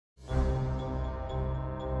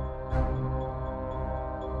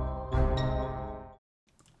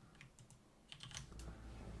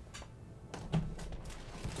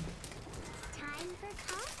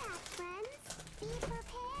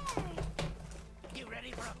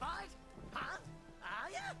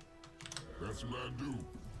That's what I do.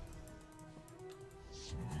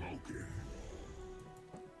 Smoking.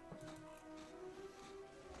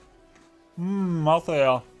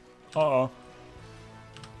 Malthael. Uh-oh.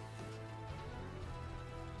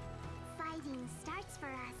 Fighting starts for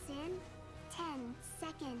us in 10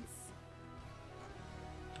 seconds.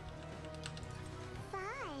 5,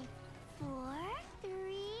 4, 3,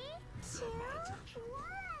 2,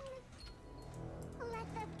 1. Let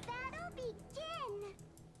the battle begin.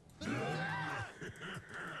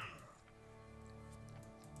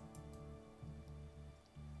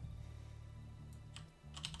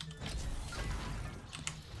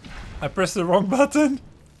 I pressed the wrong button.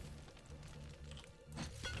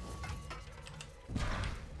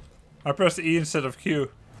 I pressed E instead of Q.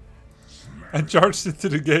 And charged into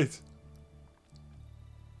the gate.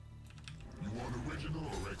 You want original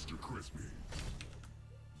or extra crispy?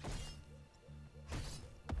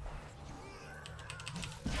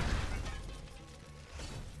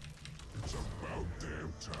 It's about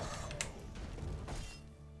damn time.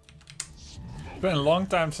 It's been a long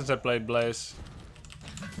time since I played Blaze.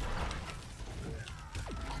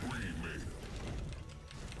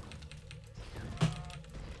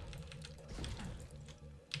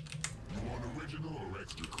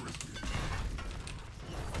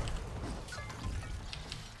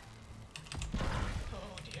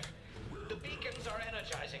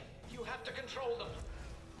 You have to control them.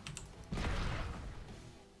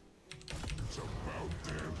 It's about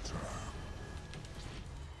damn time.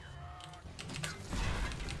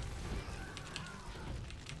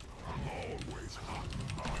 I'm always hot and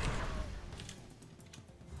hot.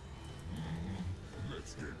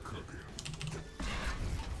 Let's get cooking.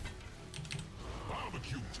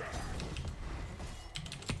 Barbecue time.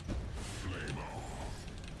 Flame off.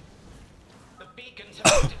 The beacons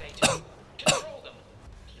have activated. Control them.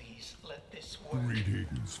 Please let this work.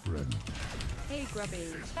 Greetings, friend. Hey Grubby,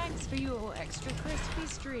 thanks for your extra crispy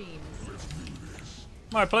streams. Let's do this.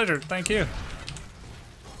 My pleasure, thank you.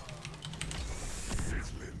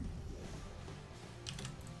 Sizzling.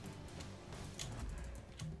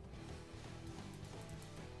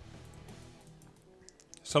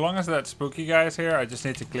 So long as that spooky guy is here, I just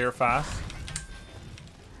need to clear fast.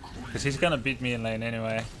 Because he's gonna beat me in lane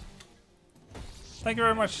anyway. Thank you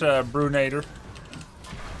very much, Brunator.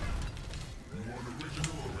 You want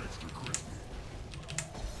original or extra crispy?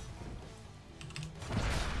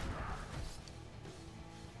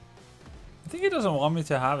 I think he doesn't want me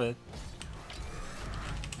to have it.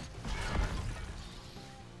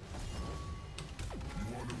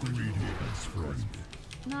 You want greetings, friend.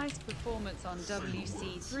 Nice performance on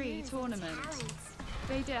WC3 tournament.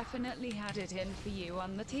 They definitely had it in for you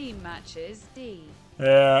on the team matches, D.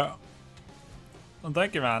 Yeah. Well,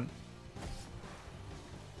 thank you, man.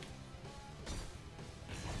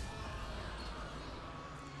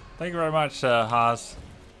 Thank you very much, Haas.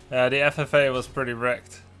 Yeah, the FFA was pretty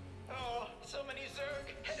wrecked. Oh, so many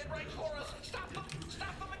Zerg headed right for us. Stop them!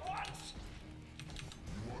 Stop them at once!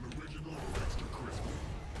 You want original or extra crispy?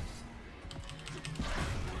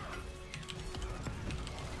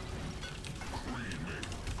 Creamy.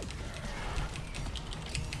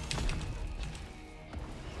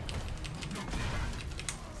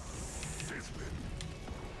 Sizzling.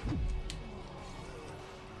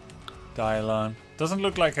 Dylon. Doesn't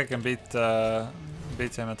look like I can beat him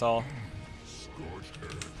at all. Scorched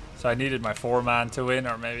earth. So I needed my 4-man to win,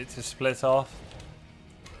 or maybe to split off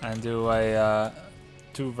and do a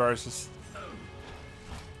 2 versus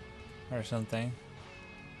or something.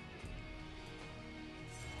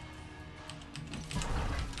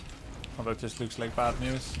 Although this looks like bad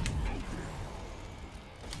news.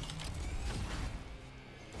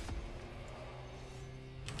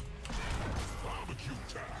 Barbecue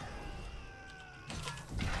time.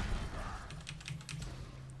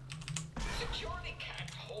 Security can't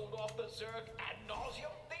hold off the Zerg ad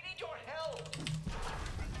nauseum. They need your help.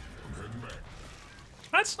 I'm heading back.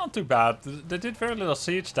 That's not too bad. They did very little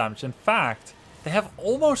siege damage. In fact, they have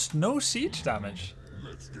almost no siege damage.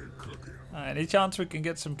 Let's get cooking. Any chance we can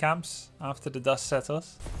get some camps after the dust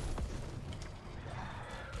settles?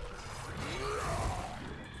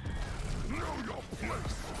 Know your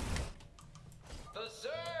place. The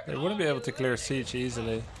Zerg. They wouldn't be able to clear siege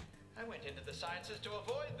easily. I went into the sciences to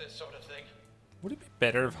avoid this sort of thing. Would it be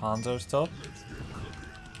better if Hanzo's top? Let's get cooking.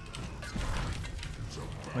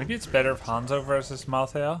 Maybe it's better if Hanzo versus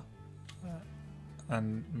Malthael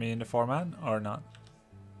and me in the 4-man, or not.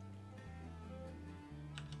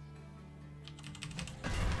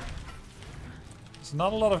 There's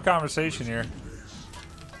not a lot of conversation here.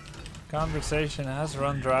 Conversation has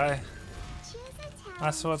run dry. Choose a town.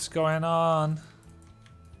 That's what's going on.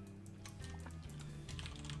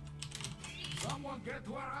 Anyone get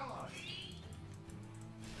to our allies?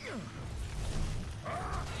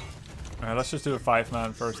 Alright, let's just do a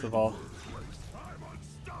 5-man first of all. I'm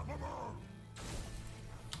unstoppable.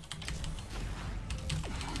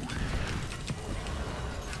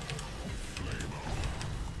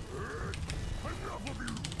 Enough of you.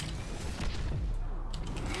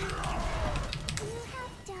 You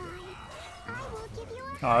have died. I will give you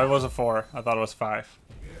a Oh, it was a 4. I thought it was 5.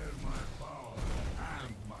 Here's my power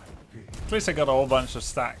and my gift. At least I got a whole bunch of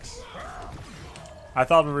stacks. I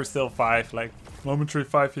thought we were still 5, like momentary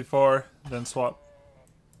 5v4, then swap.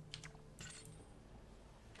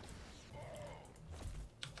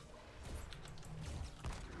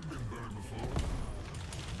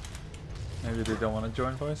 Maybe they don't want to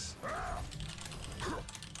join voice.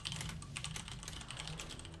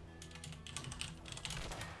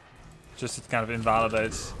 Just it kind of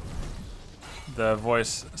invalidates the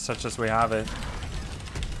voice such as we have it.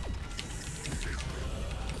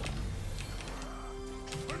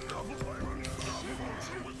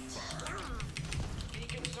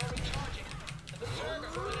 Beacons are recharging, and the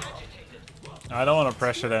server is agitated. I don't want to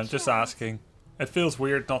pressure them, just asking. It feels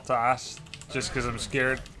weird not to ask, just because I'm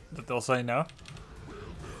scared that they'll say no.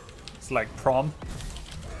 It's like prom.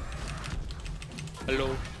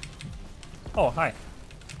 Hello. Oh, hi.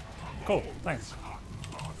 Cool, thanks.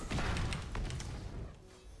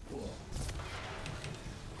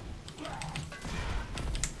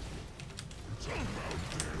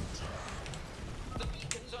 The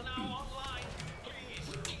beacons are now online.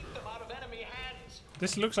 Please keep them out of enemy hands.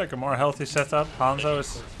 This looks like a more healthy setup. Hanzo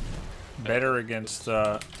is better against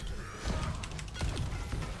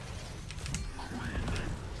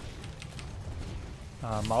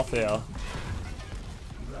Malthael.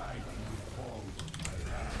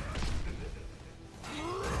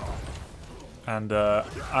 And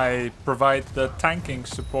I provide the tanking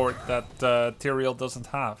support that Tyrael doesn't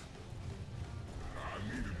have. I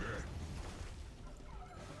needed that.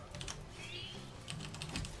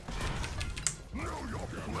 Know your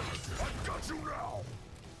place. I got you now.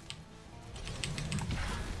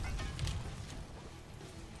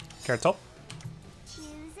 Care top? choose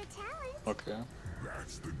a talent. Okay.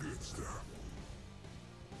 That's the good stuff.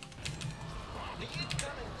 The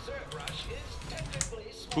incoming Zerg rush is technically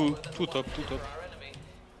smaller than Two the top, one two for top. our enemy,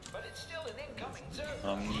 but it's still an incoming Zerg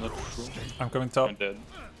I'm not sure. I'm coming top. I'm dead.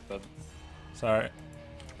 But Sorry.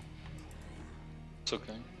 it's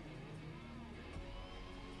okay.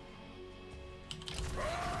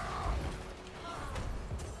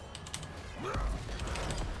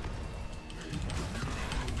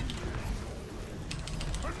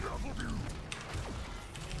 Enough of you.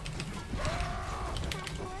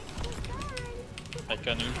 I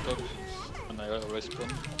can ult top and I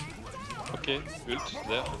respawn. Okay, ult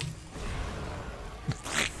there.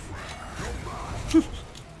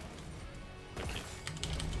 Okay.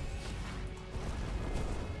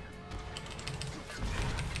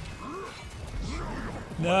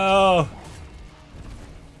 No!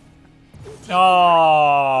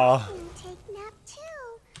 Oh! You take nap too.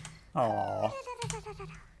 Oh.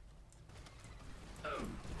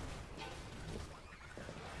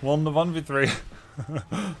 Won the 1v3.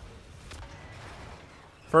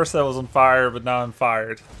 First I was on fire, but now I'm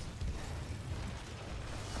fired.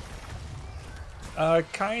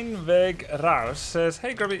 Keinweg Raus says,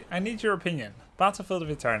 hey Grubby, I need your opinion. Battlefield of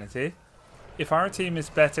Eternity. If our team is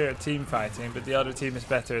better at team fighting, but the other team is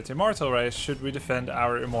better at Immortal Race, should we defend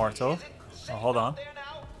our Immortal? Oh, hold on. there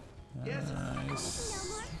now.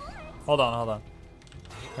 Nice. Hold on.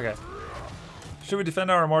 Okay. Should we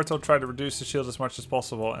defend our Immortal, try to reduce the shield as much as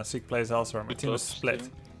possible, and seek plays elsewhere? My Good team is thoughts, split.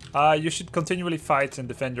 team. You should continually fight and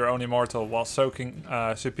defend your own Immortal while soaking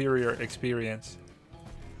superior experience.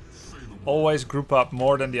 Always group up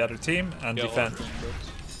more than the other team and Yeah, defend. all green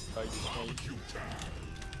dots. Fight small.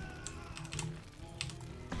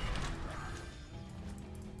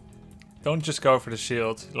 Don't just go for the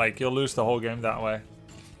shield. Like, you'll lose the whole game that way.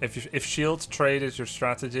 If shield trade is your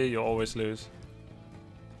strategy, you'll always lose.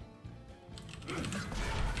 Let's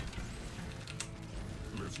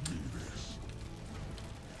do this.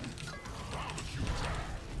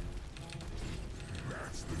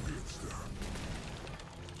 That's the good stuff.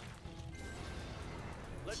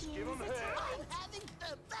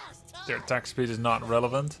 Their attack speed is not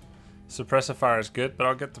relevant. Suppressive fire is good, but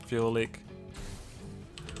I'll get the fuel leak.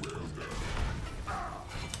 No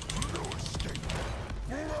escape.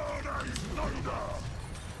 Blood and thunder.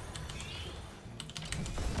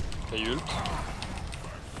 Okay, ult.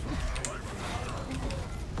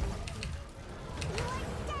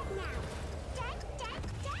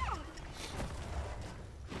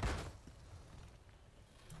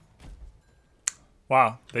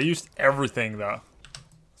 Wow, they used everything though.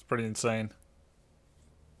 It's pretty insane.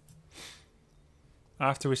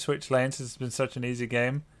 After we switched lanes, it's been such an easy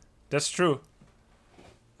game. That's true.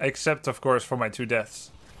 Except, of course, for my 2 deaths.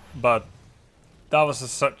 But that was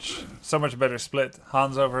so much better split.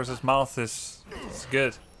 Hanzo versus Mouth is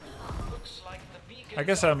good. I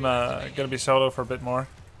guess I'm gonna be solo for a bit more.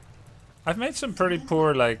 I've made some pretty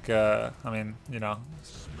poor, like, I mean, you know,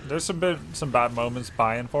 there's some bad moments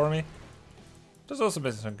buying for me. There's also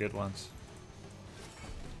been some good ones.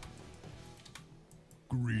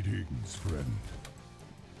 Greetings, friend.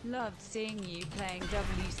 Loved seeing you playing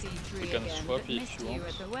WC3 We can again, swap but if missed you you want.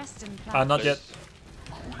 at the Western Planet. Not yet.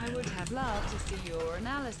 I would have loved to see your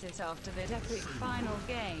analysis after that epic final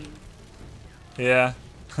game. Yeah.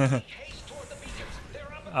 It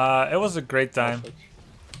was a great time. Perfect.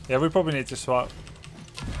 Yeah, we probably need to swap.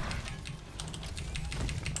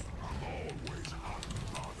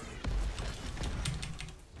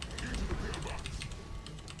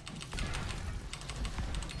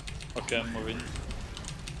 Okay, I'm moving.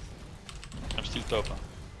 I'm still top. Huh?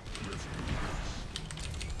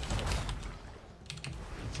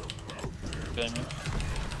 Okay, I'm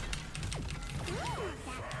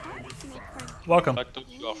Welcome. back top,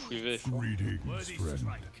 you are 3v. Greetings,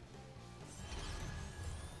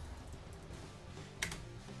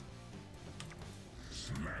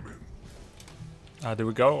 friend. Do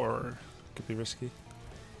we go or could be risky?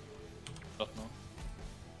 Not know.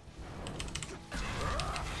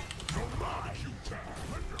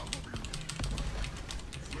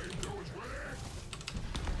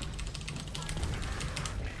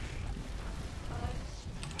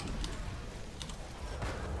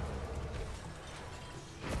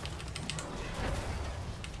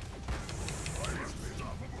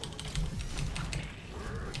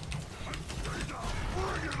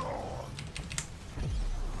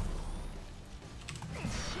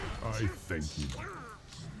 I thank you.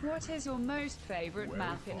 What is your most favorite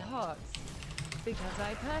map in HOTS? Because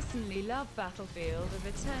I personally love Battlefield of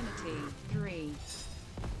Eternity 3.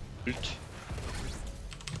 Ult.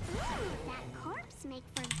 That corpse make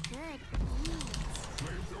for good eats.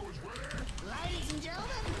 Ladies and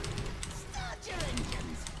gentlemen, start your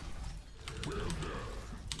engines.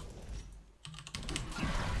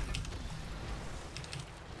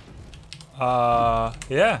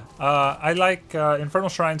 Yeah. I like Infernal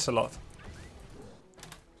Shrines a lot.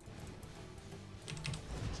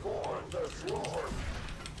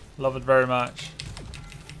 Love it very much.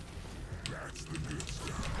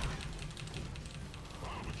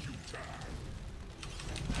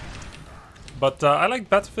 But I like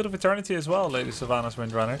Battlefield of Eternity as well, Lady Savannah's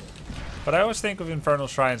Windrunner. But I always think of Infernal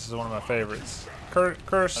Shrines as one of my favorites.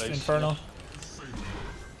 Cursed, Nice. Infernal.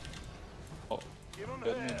 Oh,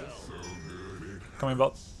 good mid. Coming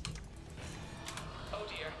bot. Oh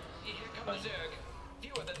dear, here come a Zerg.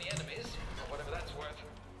 Fewer than the enemies, or whatever that's worth.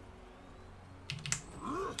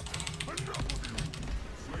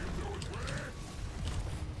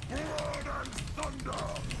 Blood and thunder!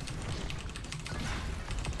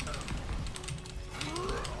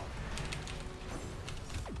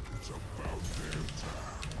 It's about damn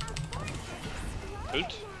time.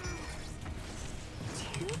 Ult.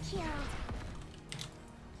 2 killed.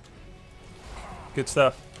 Good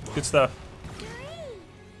stuff. Good stuff.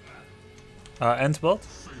 3. End bot.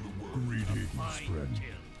 Greetings, friend.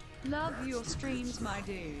 Love your streams, my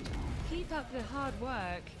dude. Keep up the hard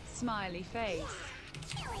work. Smiley face.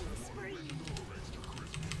 Killing spree.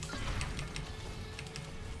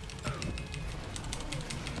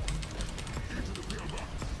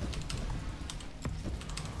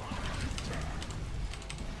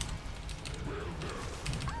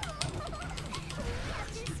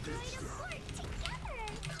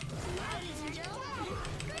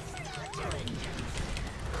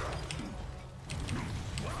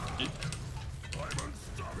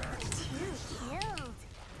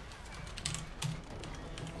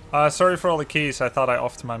 Sorry for all the keys. I thought I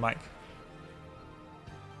offed my mic.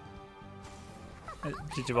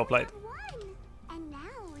 GG well played. And now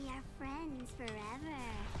we are friends forever.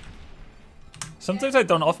 Sometimes I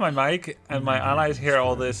don't off my mic and my allies hear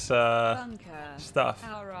all this Bunker. stuff.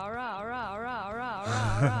 Rah, rah, rah, rah, rah, rah,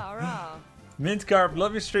 rah, rah, rah. Mint Carp,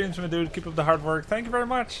 love your streams, my dude. Keep up the hard work. Thank you very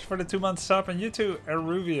much for the 2-month sub, and you too,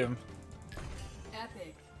 Eruvium.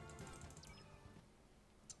 Epic.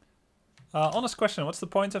 Honest question, what's the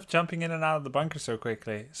point of jumping in and out of the bunker so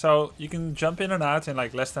quickly? So, you can jump in and out in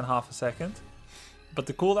like less than half a second. But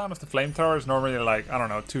the cooldown of the flamethrower is normally like, I don't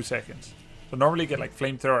know, 2 seconds. So normally you get like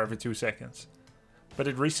flamethrower every 2 seconds. But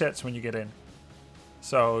it resets when you get in.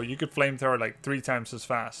 So you could flamethrower like 3 times as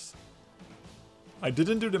fast. I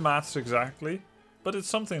didn't do the maths exactly, but it's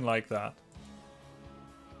something like that.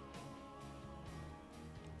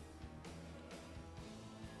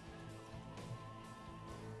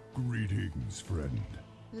 Greetings, friend.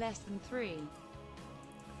 Less than 3.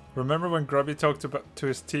 Remember when Grubby talked to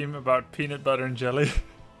his team about peanut butter and jelly?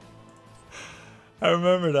 I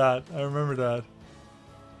remember that. I remember that.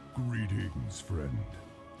 Greetings, friend.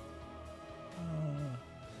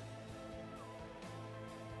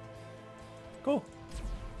 Cool.